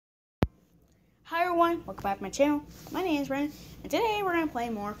Hi everyone, welcome back to my channel. My name is Ren, and today we're going to play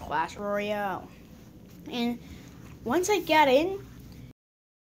more Clash Royale. And once I got in,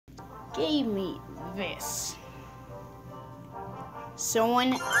 gave me this.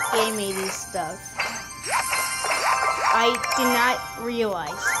 Someone gave me this stuff. I did not realize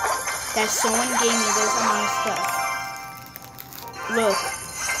that someone gave me this amount of stuff. Look.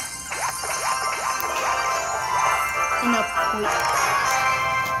 In a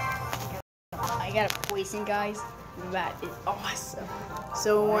I got a poison, guys. That is awesome.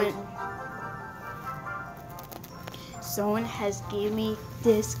 Someone has gave me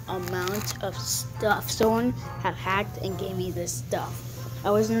this amount of stuff. Someone have hacked and gave me this stuff.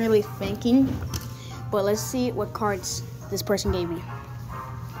 I wasn't really thinking, but let's see what cards this person gave me.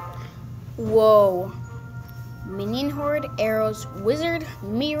 Whoa. Minion Horde, Arrows, Wizard,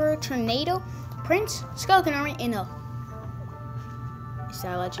 Mirror, Tornado, Prince, Skeleton Army, and a... Is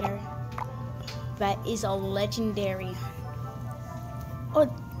that legendary? That is a legendary. Oh,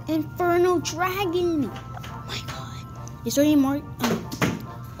 Inferno Dragon! Oh my god. Is there any more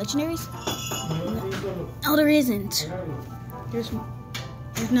legendaries? No, there isn't. There's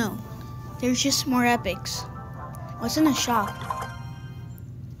no. There's just more epics. What's in the shop?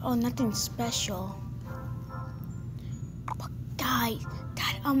 Oh, nothing special. But guys,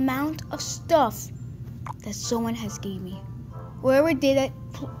 that amount of stuff that someone has gave me. Whoever did it,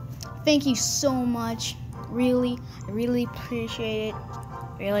 thank you so much. Really, I really appreciate it.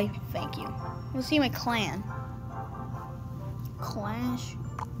 Really, thank you. You'll see my clan. Clash.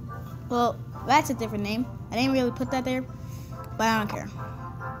 Well, that's a different name. I didn't really put that there, but I don't care.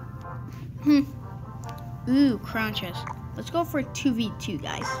 Ooh, crown chest. Let's go for a 2v2,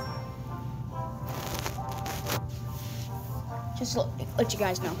 guys. Just let you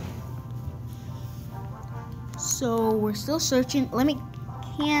guys know. So we're still searching. Let me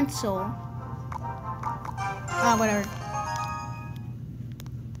cancel. Whatever.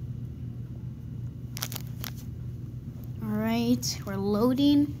 Alright, we're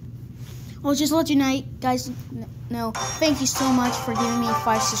loading. Oh, just to let you know, guys, know, thank you so much for giving me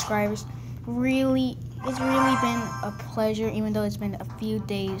 5 subscribers. Really, it's really been a pleasure, even though it's been a few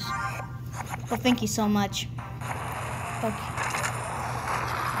days. But thank you so much. Okay.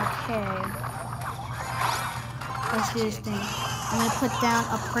 Let's do this thing. I'm gonna put down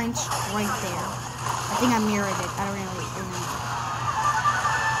a Prince right there. I think I mirrored it. I don't really remember.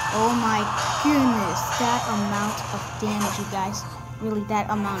 Oh my goodness. That amount of damage, you guys. Really,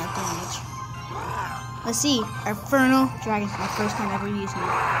 that amount of damage. Let's see. Inferno Dragon. My first time ever using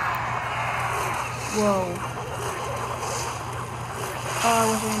it. Whoa. Oh,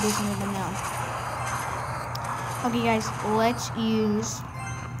 I was gonna do something, but no. Okay, guys. Let's use...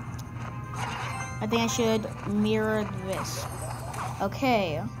 I think I should mirror this.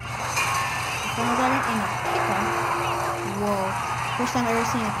 Okay. Inferno Dragon and a Pika. Whoa. First time I've ever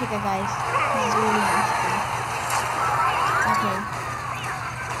seen a Pika, guys. This is really interesting. Okay.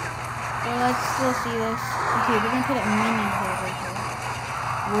 So let's still see this. Okay, we're gonna put a minion horde right here.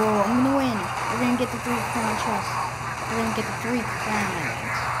 Whoa, I'm gonna win. We're gonna get the 3 crown chests. We're gonna get the 3 crown minions.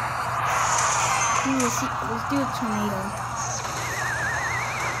 Let's do a tornado.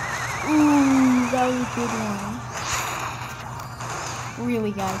 Ooh, that was a good one.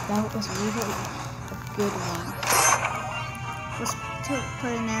 Really, guys, that was really a good one. Let's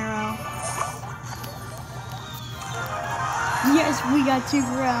put an arrow. Yes, we got 2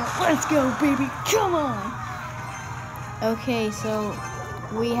 ground. Let's go, baby. Come on. Okay, so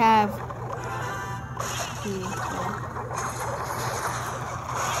we have...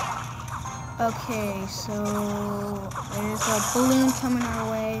 Okay, so there's a balloon coming our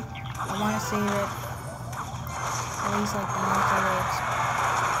way. I want to save it. At least like the most of it.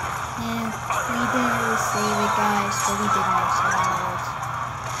 And we didn't really save it, guys, but we did not save it.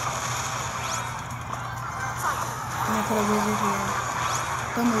 I'm gonna put a wizard here.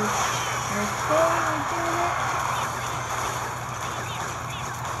 Don't move. Okay, we're doing it.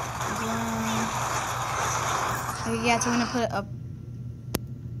 Okay, yeah, so I'm gonna put a...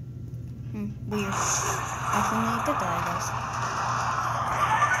 weird. Actually, did that, I guess.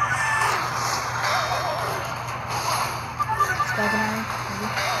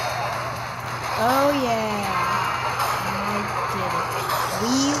 Oh yeah, I did it.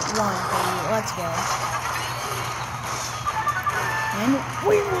 We won, baby. Let's go. And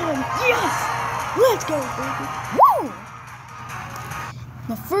we won. Yes. Let's go, baby. Woo!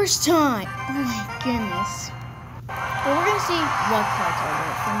 The first time. Oh my goodness. But we're gonna see what cards are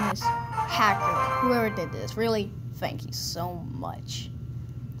there from this hacker. Whoever did this. Really, thank you so much.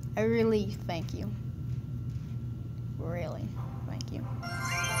 I really thank you. Really, thank you.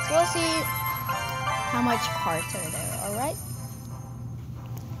 So let's see how much parts are there, alright?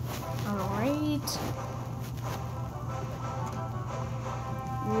 Alright.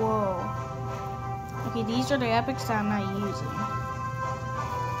 Whoa. Okay, these are the epics that I'm not using.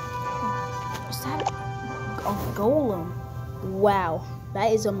 Is that a golem? Wow,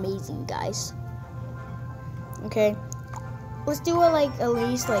 that is amazing, guys. Okay, let's do it like at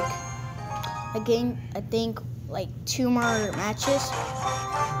least like again. I think like 2 more matches.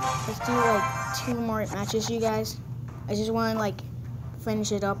 Let's do like 2 more matches, you guys. I just want to like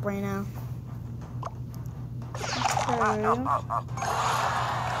finish it up right now. Okay. Oh,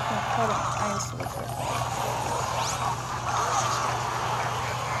 hold on, I need to look for it.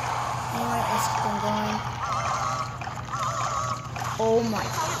 Anyway, let's keep on going. Oh my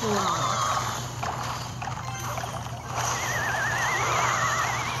goodness.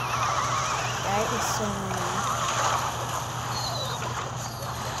 That is so mean.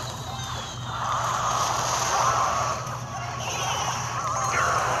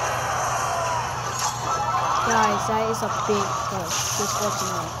 Guys, that is a big push. Just let you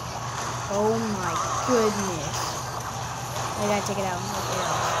know. Oh my goodness. I gotta take it out.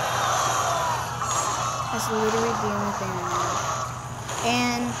 That's literally the only thing I know.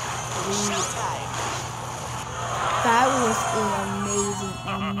 And that was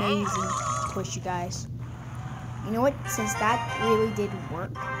an amazing push, you guys. You know what? Since that really did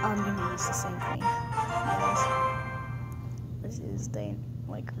work, I'm gonna use the same thing. Guys. This is the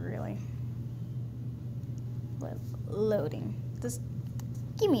like really loading. Just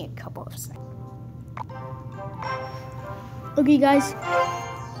give me a couple of seconds. Okay, guys.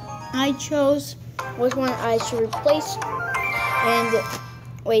 I chose which one I should replace. And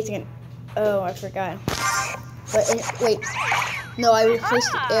wait a second. Oh, I forgot. But wait. No, I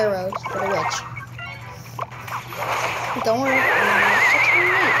replaced the arrows for the witch. But don't worry.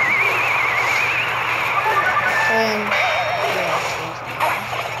 And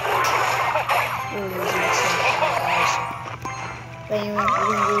we're losing guys. But anyway, we're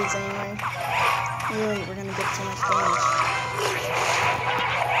gonna lose anyway. Anyway, we're gonna get so much damage.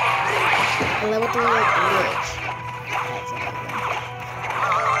 A level 3 like witch. That's amazing.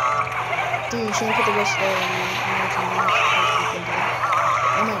 Dude, you shouldn't put the witch there.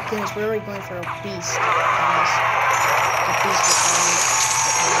 Oh my goodness, we're already going for a beast, guys. A beast with beast.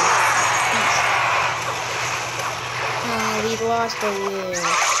 We lost the witch.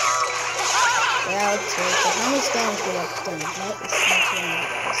 Yeah, I'll take it. How much damage we have done? That is not too many,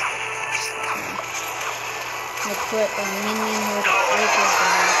 guys. I'm gonna put a minion with a focus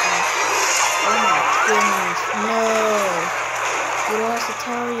on. Oh my goodness, no! We lost the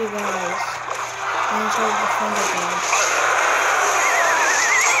tower, you guys. I'm trying to defend it, guys.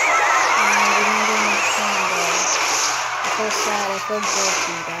 We didn't get enough time, guys. I feel sad, I feel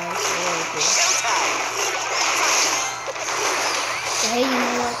guilty, guys. I really do. But hey, you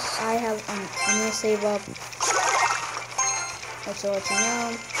know what? I'm gonna save up. That's all to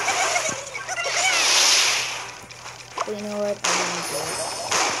know. But you know what? I'm gonna do it.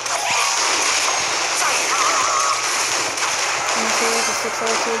 I'm gonna save up the 6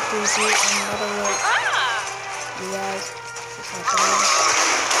 also to do another work. You guys, just let you know.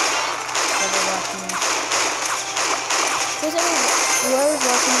 Whoever's watching this. Whoever's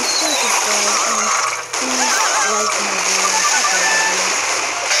watching this, please subscribe and please like my video.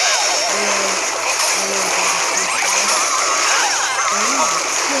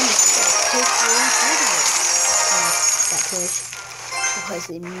 That push was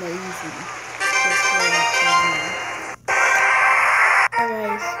amazing.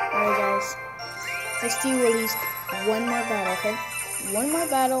 Alright guys. Let's do at least one more battle, okay? One more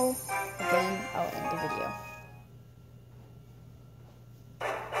battle, and then I'll end the video.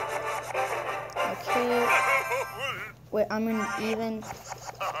 Okay. Wait, I'm in even.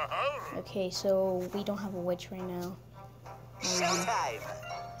 Okay, so we don't have a witch right now.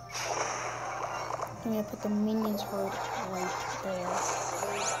 I'm gonna put the minions horde right there.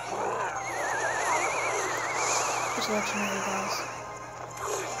 Just to let you know, you guys.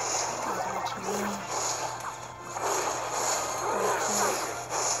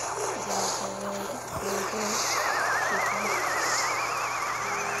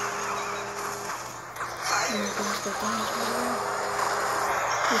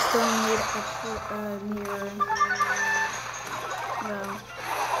 We still need a mirror. Well,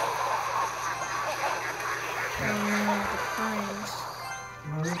 the crimes.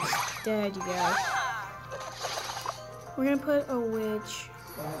 Dead, you guys. We're gonna put a witch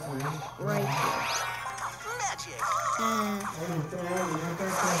right here.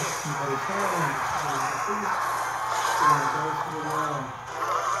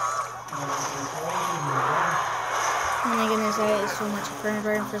 guys, that is so much Inferno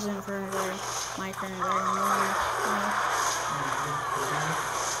Dragon, Prison Inferno Dragon, my Inferno Dragon movies.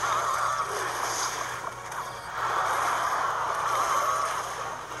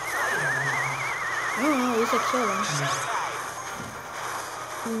 I don't know, at least I killed him.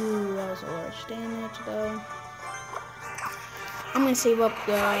 Ooh, that was a large damage though. I'm gonna save up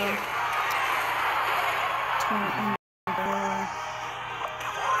the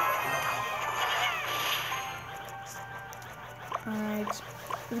Alright,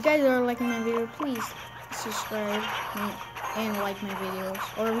 if you guys are liking my video, please subscribe and like my videos,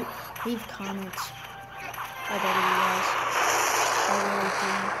 or leave comments. I beg of you guys. I really do.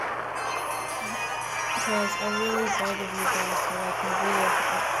 Because I really beg of you guys to like my videos.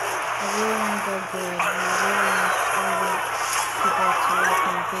 I really want to go good, and I really want all the people to like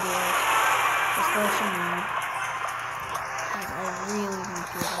my videos. Especially me. Because I really want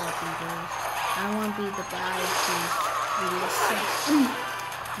people to like my videos. I don't want to be the guy who's video sucks.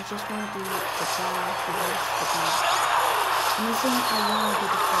 I just want to be the guy who likes the best. I'm not saying I want to be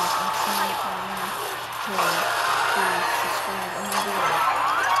the best. I'm saying I want to subscribe. I want to be like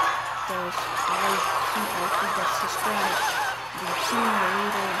those right people who get subscribed. And sooner or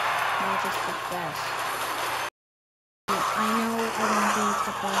later, not just the best. I know I want to be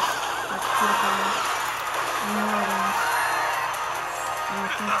the best. Let's do the best. I know I want. I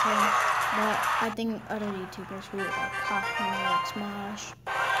don't think so. But I think other YouTubers who are copying like Smosh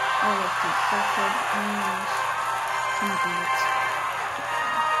or like the perfect animals can do it.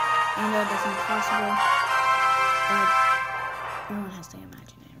 I know that's impossible, but everyone has to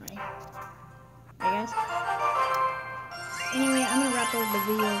imagine it, right? Right, guys? Anyway, I'm gonna wrap up the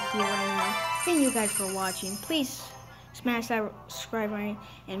video here right now. Thank you guys for watching. Please smash that subscribe button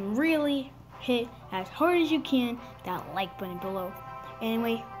and really hit as hard as you can that like button below.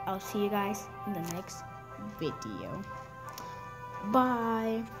 Anyway, I'll see you guys in the next video.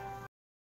 Bye.